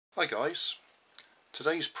Hi guys,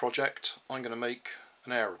 today's project I'm going to make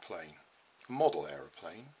an aeroplane, a model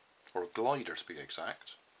aeroplane, or a glider to be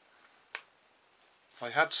exact. I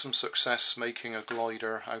had some success making a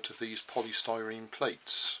glider out of these polystyrene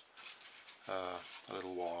plates a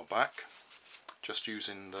little while back, just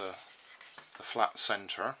using the flat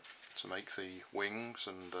centre to make the wings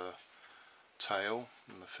and the tail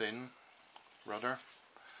and the fin rudder.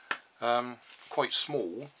 Quite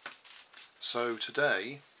small, so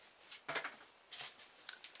today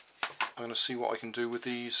I'm going to see what I can do with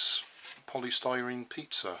these polystyrene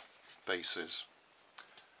pizza bases.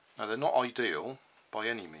 Now they're not ideal by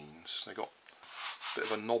any means. They got a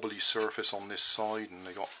bit of a knobbly surface on this side and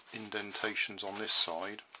they got indentations on this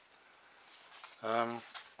side. But I'm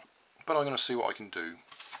going to see what I can do.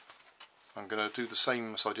 I'm going to do the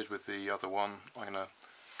same as I did with the other one. I'm going to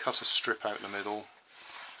cut a strip out in the middle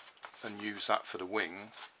and use that for the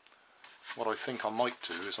wing. What I think I might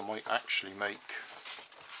do is I might actually make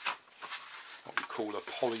what we call a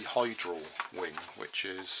polyhedral wing, which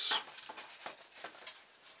is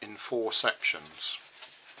in 4 sections.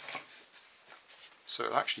 So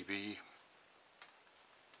it'll actually be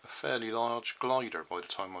a fairly large glider by the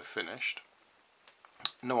time I've finished.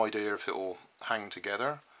 No idea if it'll hang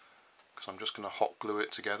together, because I'm just going to hot glue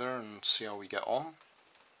it together and see how we get on.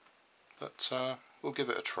 But we'll give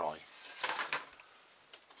it a try.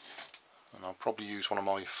 And I'll probably use one of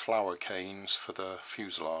my flower canes for the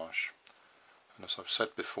fuselage. And as I've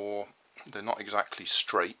said before, they're not exactly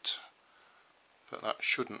straight, but that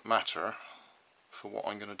shouldn't matter for what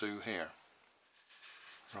I'm going to do here.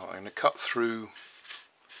 Right, I'm going to cut through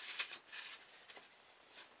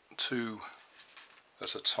 2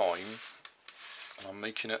 at a time, and I'm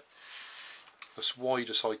making it as wide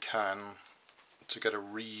as I can to get a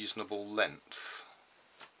reasonable length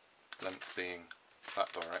being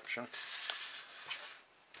that direction.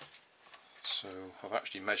 So I've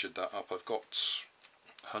actually measured that up. I've got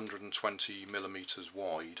 120 millimeters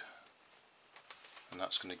wide, and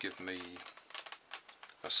that's going to give me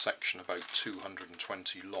a section about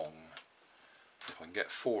 220 long. If I can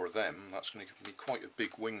get 4 of them, that's going to give me quite a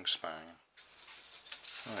big wingspan.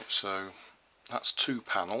 Right, so that's 2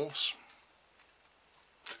 panels.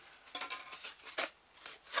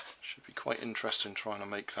 Should be quite interesting trying to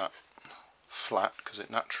make that flat, because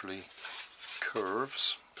it naturally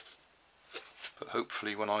curves. But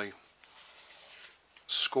hopefully when I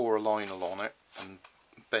score a line along it and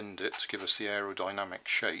bend it to give us the aerodynamic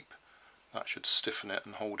shape, that should stiffen it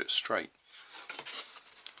and hold it straight.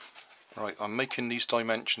 Right, I'm making these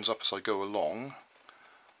dimensions up as I go along.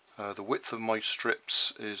 The width of my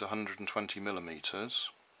strips is 120 millimeters.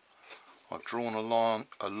 I've drawn a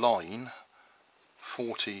line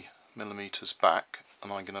 40 millimeters back,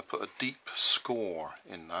 and I'm going to put a deep score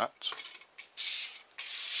in that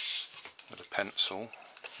with a pencil,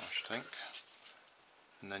 I should think,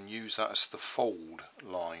 and then use that as the fold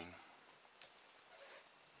line.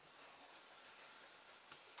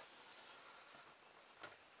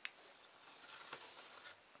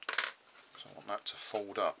 So I want that to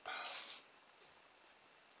fold up.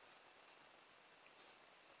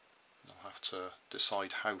 I'll have to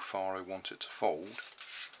decide how far I want it to fold,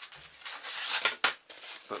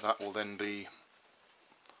 but that will then be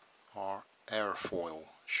our airfoil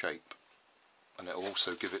shape, and it will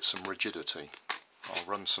also give it some rigidity. I'll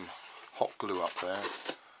run some hot glue up there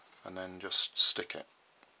and then just stick it.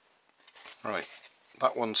 Right,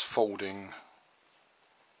 that one's folding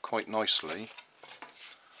quite nicely.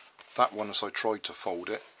 That one, as I tried to fold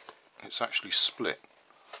it, it's actually split.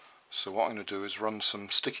 So what I'm going to do is run some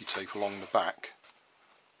sticky tape along the back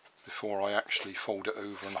before I actually fold it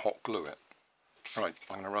over and hot glue it. Right,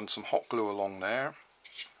 I'm going to run some hot glue along there,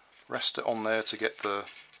 rest it on there to get the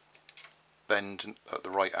bend at the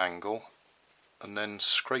right angle, and then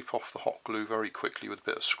scrape off the hot glue very quickly with a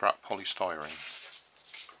bit of scrap polystyrene.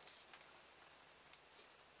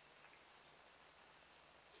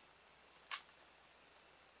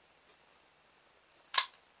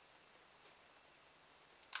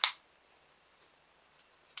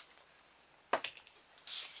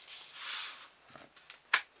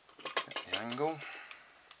 Get the angle.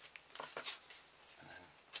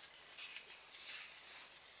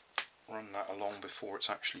 Run that along before it's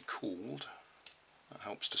actually cooled. That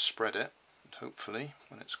helps to spread it, and hopefully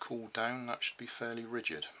when it's cooled down that should be fairly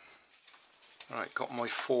rigid. Right, got my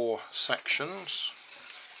 4 sections.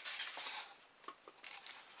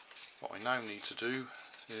 What I now need to do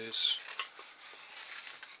is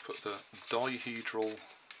put the dihedral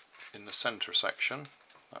in the centre section.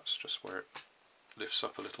 That's just where it lifts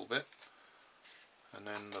up a little bit, and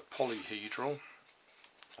then the polyhedral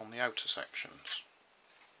on the outer sections.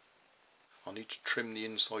 I need to trim the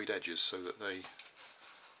inside edges so that they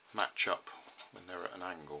match up when they're at an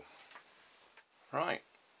angle. Right,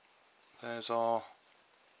 there's our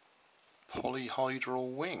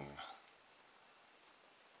polyhedral wing.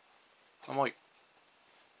 I might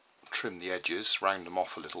trim the edges, round them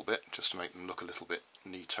off a little bit just to make them look a little bit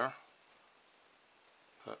neater,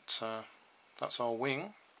 but that's our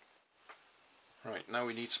wing. Right, now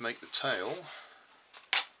we need to make the tail,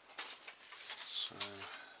 so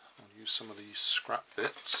I'll use some of these scrap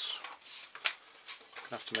bits. I'm going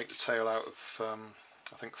to have to make the tail out of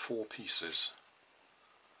I think 4 pieces,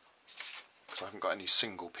 because I haven't got any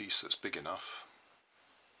single piece that's big enough.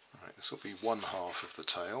 Right, this will be 1/2 of the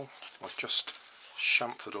tail. I've just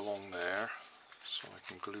chamfered along there so I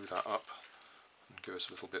can glue that up and give us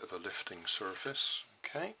a little bit of a lifting surface.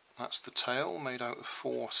 Okay, that's the tail made out of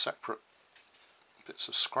 4 separate bits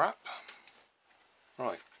of scrap.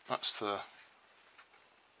 Right, that's the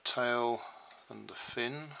tail and the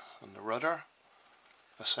fin and the rudder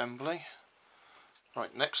assembly.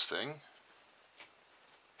 Right, next thing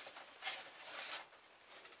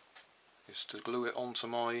is to glue it onto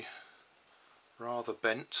my rather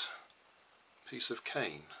bent piece of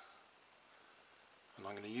cane, and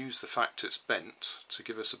I'm going to use the fact it's bent to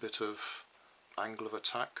give us a bit of angle of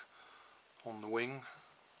attack on the wing,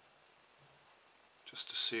 just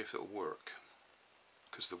to see if it'll work,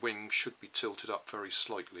 because the wing should be tilted up very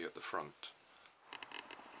slightly at the front.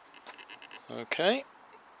 Okay,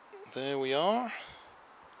 there we are.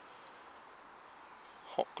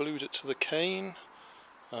 Hot glued it to the cane.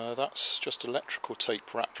 That's just electrical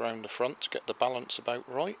tape wrapped around the front to get the balance about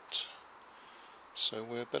right. So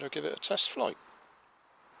we'd better give it a test flight.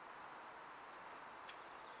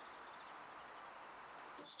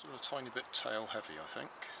 Still a tiny bit tail heavy, I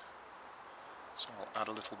think, so I'll add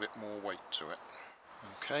a little bit more weight to it.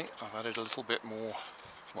 Okay, I've added a little bit more,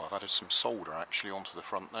 well, I've added some solder actually onto the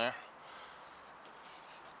front there.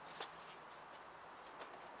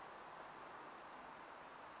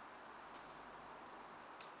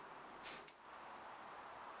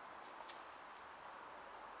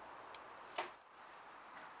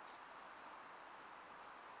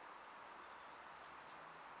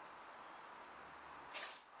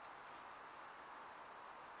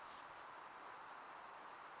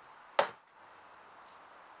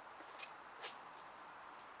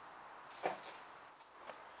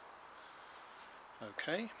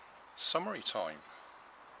 Okay, summary time.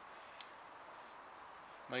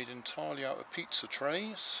 Made entirely out of pizza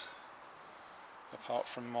trays, apart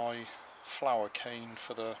from my flower cane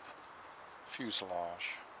for the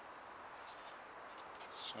fuselage.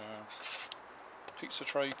 So, pizza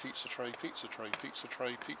tray, pizza tray, pizza tray, pizza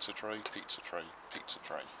tray, pizza tray, pizza tray, pizza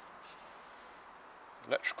tray.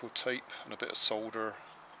 Electrical tape and a bit of solder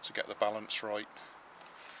to get the balance right,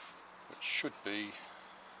 which should be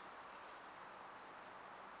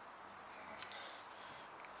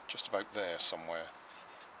just about there somewhere.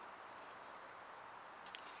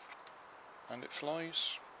 And it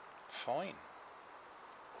flies fine.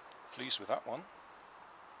 Pleased with that one.